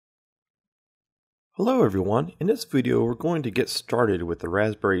Hello everyone, in this video we're going to get started with the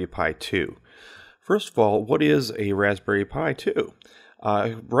Raspberry Pi 2. First of all, what is a Raspberry Pi 2?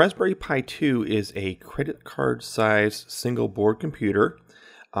 Raspberry Pi 2 is a credit card sized single board computer.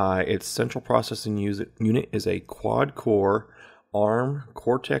 Its central processing unit is a quad core ARM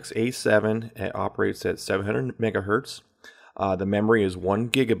Cortex A7. It operates at 700 megahertz. The memory is 1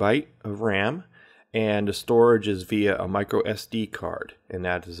 gigabyte of RAM. And the storage is via a MicroSD card, and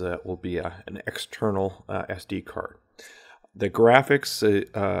that is will be an external SD card. The graphics,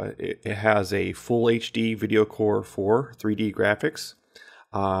 it has a full HD video core for 3D graphics,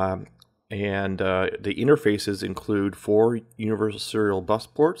 and the interfaces include 4 universal serial bus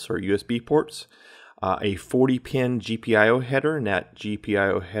ports or USB ports, a 40-pin GPIO header, and that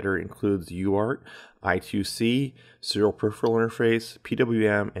GPIO header includes UART, I2C, serial peripheral interface,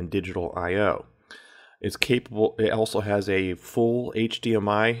 PWM, and digital I/O. It's capable. It also has a full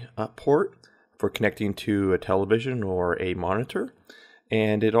HDMI port for connecting to a television or a monitor,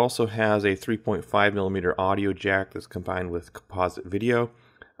 and it also has a 3.5 millimeter audio jack that's combined with composite video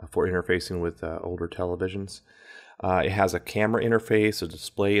for interfacing with older televisions. It has a camera interface, a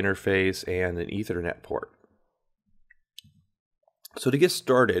display interface, and an Ethernet port. So to get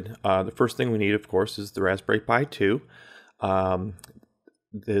started, the first thing we need, of course, is the Raspberry Pi 2.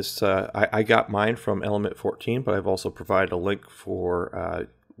 I got mine from Element 14, but I've also provided a link for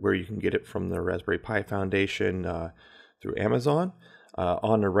where you can get it from the Raspberry Pi Foundation through Amazon.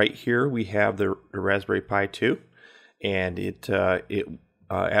 On the right here, we have the Raspberry Pi 2, and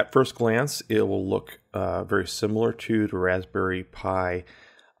at first glance, it will look very similar to the Raspberry Pi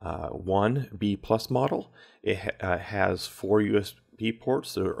 1 B Plus model. It has 4 USB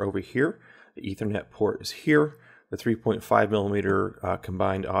ports that are over here. The Ethernet port is here. The 3.5 millimeter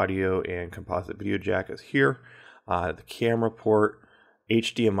combined audio and composite video jack is here. The camera port,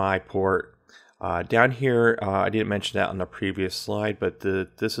 HDMI port. Down here, I didn't mention that on the previous slide, but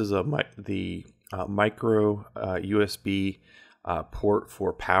this is the micro USB port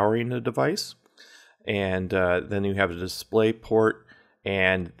for powering the device. And then you have the display port,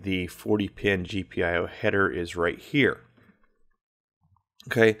 and the 40-pin GPIO header is right here.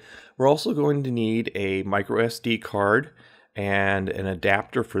 Okay, we're also going to need a microSD card and an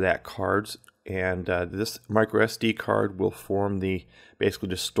adapter for that card, and this microSD card will form basically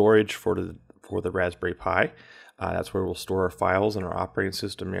the storage for the Raspberry Pi. That's where we'll store our files and our operating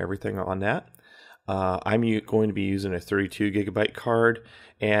system and everything on that. I'm going to be using a 32 gigabyte card,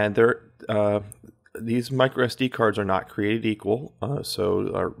 and these microSD cards are not created equal,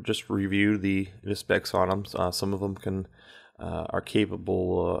 so just review the specs on them. Some of them are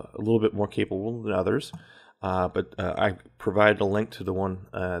capable, a little bit more capable than others, but I provided a link to the one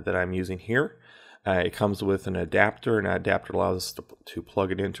that I'm using here. It comes with an adapter, and that adapter allows us to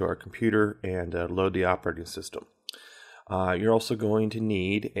plug it into our computer and load the operating system. You're also going to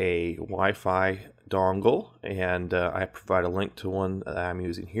need a Wi-Fi dongle, and I provide a link to one that I'm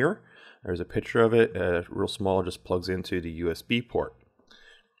using here. There's a picture of it, real small, just plugs into the USB port.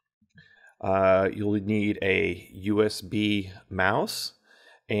 You'll need a USB mouse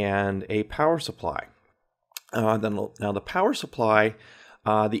and a power supply. Now the power supply,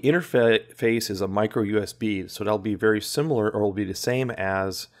 the interface is a micro USB, so that'll be very similar, or will be the same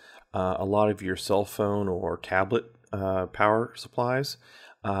as a lot of your cell phone or tablet power supplies.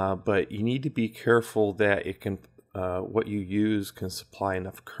 But you need to be careful that what you use can supply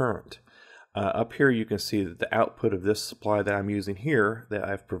enough current. Up here you can see that the output of this supply that I'm using here, that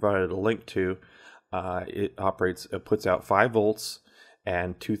I've provided a link to, it puts out 5 volts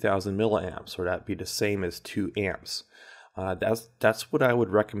and 2000 milliamps, or that'd be the same as 2 amps. That's what I would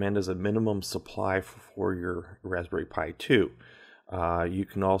recommend as a minimum supply for your Raspberry Pi 2. You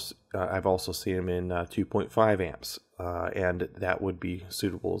can also, I've also seen them in 2.5 amps, and that would be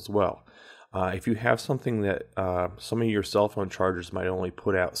suitable as well. If you have something that some of your cell phone chargers might only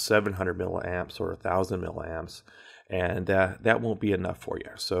put out 700 milliamps or 1000 milliamps, and that won't be enough for you.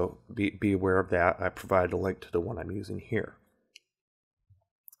 So be aware of that. I provided a link to the one I'm using here.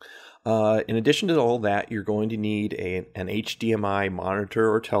 In addition to all that, you're going to need an HDMI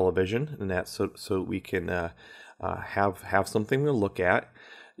monitor or television, and that's so we can have something to look at.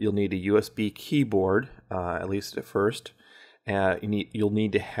 You'll need a USB keyboard, at least at first. You'll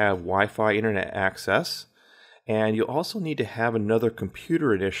need to have Wi-Fi internet access, and you'll also need to have another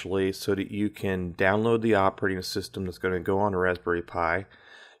computer initially so that you can download the operating system that's going to go on a Raspberry Pi.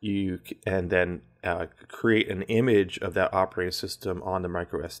 And then create an image of that operating system on the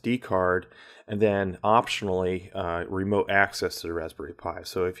microSD card, and then optionally remote access to the Raspberry Pi.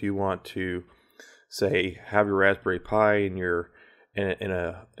 So if you want to, say, have your Raspberry Pi in your in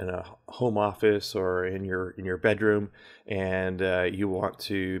a home office or in your bedroom, and you want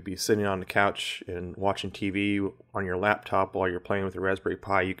to be sitting on the couch and watching TV on your laptop while you're playing with the Raspberry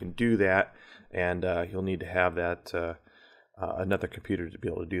Pi, you can do that, and you'll need to have that another computer to be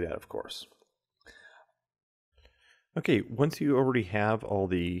able to do that, of course. Okay, once you already have all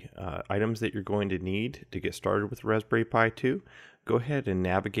the items that you're going to need to get started with Raspberry Pi 2, go ahead and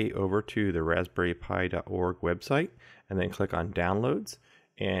navigate over to the raspberrypi.org website and then click on Downloads,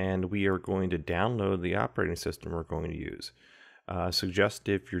 and we are going to download the operating system we're going to use. Suggest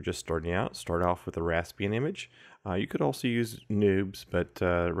if you're just starting out, start off with a Raspbian image. You could also use Noobs, but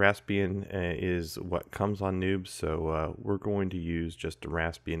Raspbian is what comes on Noobs, so we're going to use just a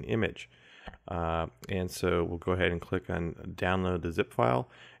Raspbian image. And so we'll go ahead and click on download the zip file,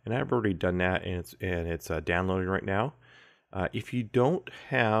 and I've already done that, and it's downloading right now. If you don't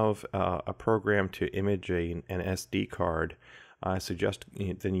have a program to image an SD card, I suggest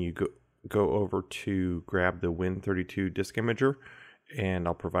then you go over to grab the Win32 disk imager, and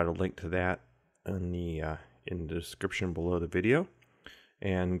I'll provide a link to that in the description below the video,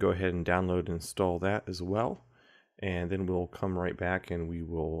 and go ahead and download and install that as well. And then we'll come right back and we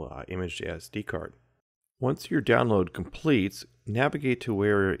will image the SD card. Once your download completes, navigate to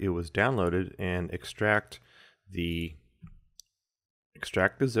where it was downloaded and extract the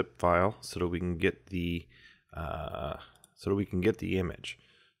zip file so that we can get the image.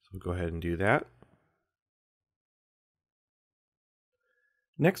 So we'll go ahead and do that.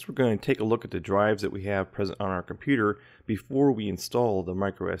 Next, we're going to take a look at the drives that we have present on our computer before we install the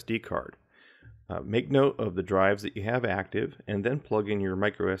microSD card. Make note of the drives that you have active, and then plug in your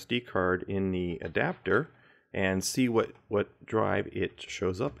microSD card in the adapter and see what drive it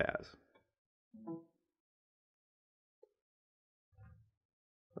shows up as.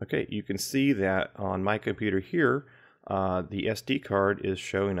 Okay, you can see that on my computer here, the SD card is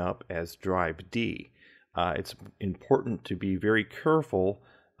showing up as drive D. It's important to be very careful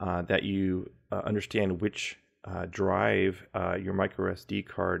that you understand which drive your microSD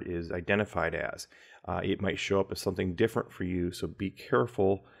card is identified as. It might show up as something different for you, so be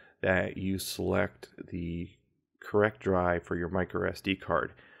careful that you select the correct drive for your microSD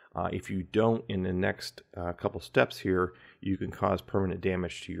card. If you don't, in the next couple steps here, you can cause permanent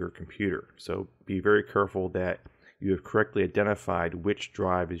damage to your computer. So be very careful that you have correctly identified which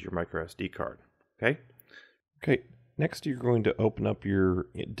drive is your microSD card. Okay. Next, you're going to open up your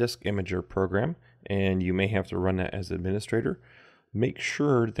disk imager program, and you may have to run that as administrator. Make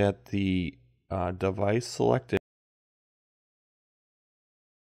sure that the device selected,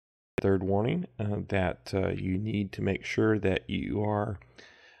 third warning, that you need to make sure that you are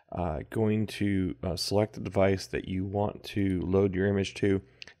going to select the device that you want to load your image to.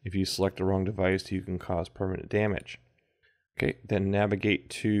 If you select the wrong device, you can cause permanent damage. Okay, then navigate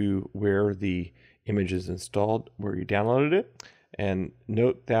to where the image is installed, where you downloaded it, and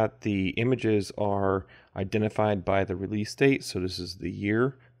note that the images are identified by the release date. So this is the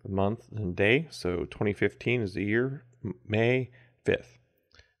year, the month, and day. So 2015 is the year, May 5th,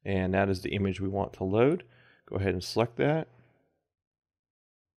 and that is the image we want to load. Go ahead and select that,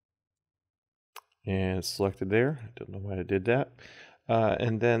 and it's selected there. I don't know why I did that.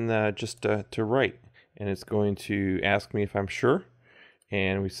 And then just to write, and it's going to ask me if I'm sure,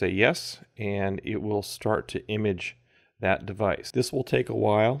 and we say yes, and it will start to image that device. This will take a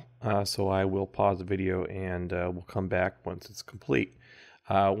while, so I will pause the video and we'll come back once it's complete.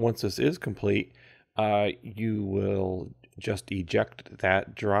 Once this is complete, you will just eject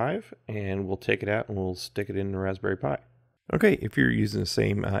that drive, and we'll take it out and we'll stick it in the Raspberry Pi. Okay, if you're using the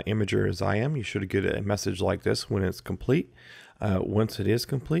same imager as I am, you should get a message like this when it's complete. Once it is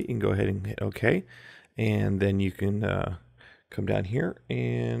complete, you can go ahead and hit OK, and then you can come down here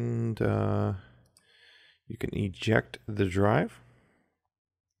and you can eject the drive,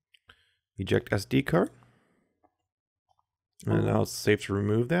 eject SD card, and now it's safe to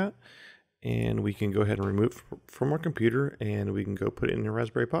remove that, and we can go ahead and remove from our computer, and we can go put it in a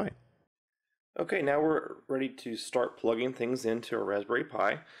Raspberry Pi. Okay, now we're ready to start plugging things into a Raspberry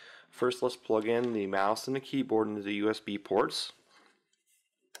Pi. First, let's plug in the mouse and the keyboard into the USB ports.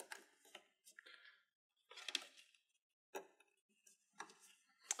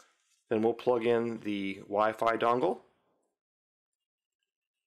 Then we'll plug in the Wi-Fi dongle.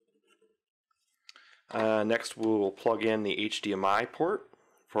 Next, we will plug in the HDMI port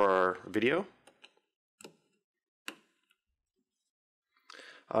for our video.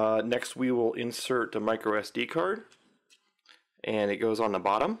 Next, we will insert the microSD card, and it goes on the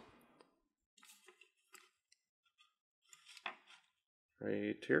bottom,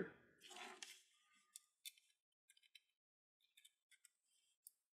 right here.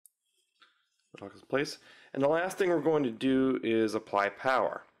 locks in place. And the last thing we're going to do is apply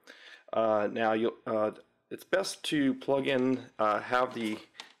power. Now it's best to plug in, have the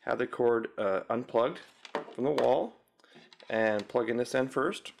cord unplugged from the wall, and plug in this end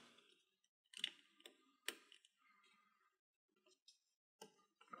first.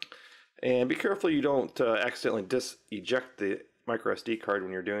 And be careful you don't accidentally eject the microSD card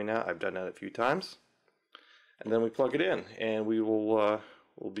when you're doing that. I've done that a few times. And then we plug it in, and we will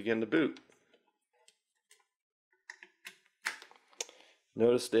we'll begin to boot.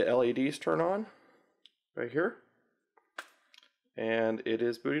 Notice the LEDs turn on right here, and it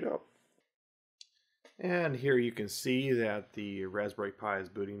is booted up. And here you can see that the Raspberry Pi is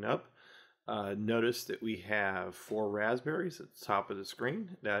booting up. Notice that we have 4 raspberries at the top of the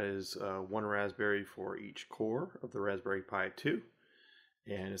screen. That is 1 raspberry for each core of the Raspberry Pi 2.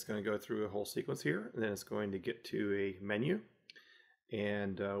 And it's going to go through a whole sequence here, and then it's going to get to a menu.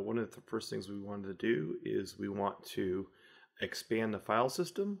 And one of the first things we wanted to do is we want to expand the file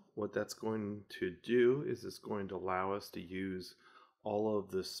system. What that's going to do is it's going to allow us to use all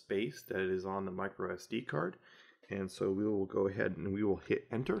of the space that is on the microSD card. And so we will go ahead and we will hit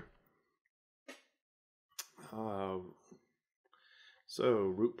enter. So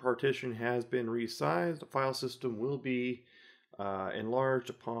root partition has been resized. The file system will be enlarged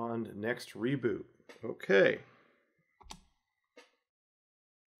upon next reboot. Okay.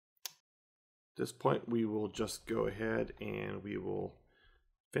 At this point we will just go ahead and we will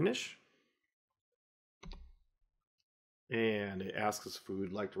finish. And it asks us if we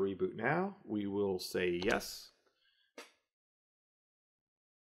would like to reboot now. We will say yes.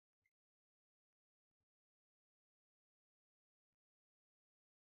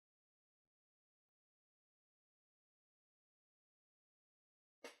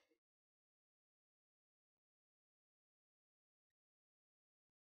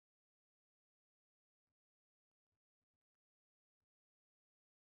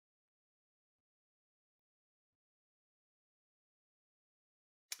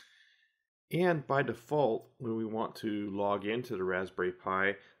 And by default, when we want to log into the Raspberry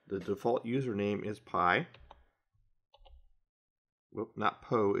Pi, the default username is Pi. Whoop, not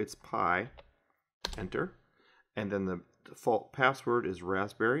Po, it's Pi. Enter. And then the default password is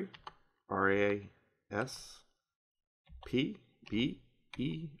Raspberry. RASPBERRY.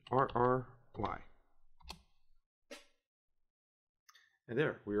 And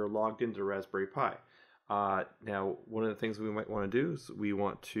there, we are logged into Raspberry Pi. Now, one of the things we might want to do is we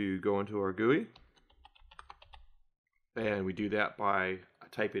want to go into our GUI, and we do that by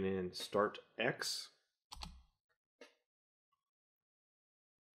typing in start X.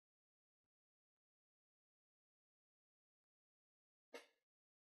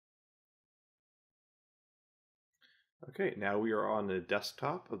 Okay, now we are on the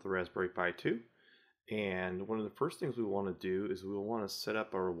desktop of the Raspberry Pi 2, and one of the first things we want to do is we will want to set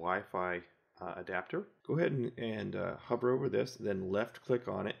up our Wi-Fi adapter. Go ahead and hover over this, then left click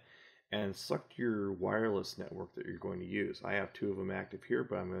on it and select your wireless network that you're going to use. I have 2 of them active here,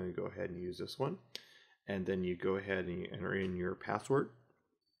 but I'm going to go ahead and use this one. And then you go ahead and you enter in your password.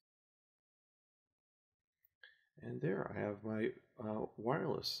 And there, I have my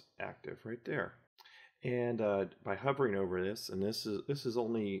wireless active right there. And by hovering over this, and this is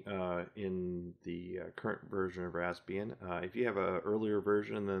only in the current version of Raspbian. If you have an earlier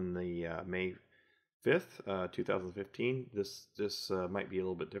version than the May 5th, 2015, this might be a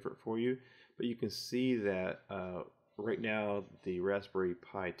little bit different for you. But you can see that right now the Raspberry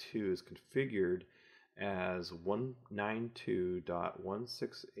Pi 2 is configured as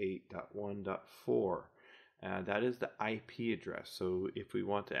 192.168.1.4. That is the IP address. So if we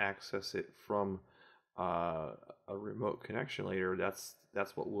want to access it from a remote connection later, that's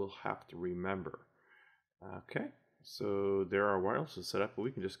what we'll have to remember. Okay, so there our wireless is set up, but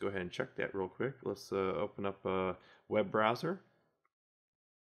we can just go ahead and check that real quick. Let's open up a web browser.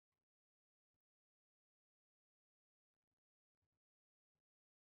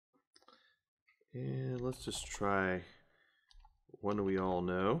 And let's just try one we all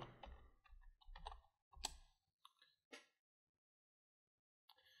know.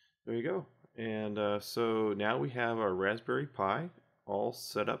 There you go. And so now we have our Raspberry Pi all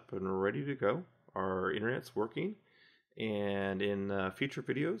set up and ready to go. Our internet's working, and in future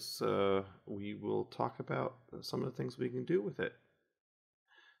videos we will talk about some of the things we can do with it.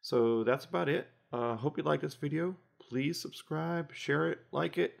 So that's about it. Hope you like this video. Please subscribe, share it,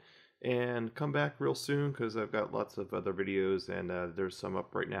 like it, and come back real soon because I've got lots of other videos, and there's some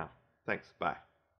up right now. Thanks. Bye.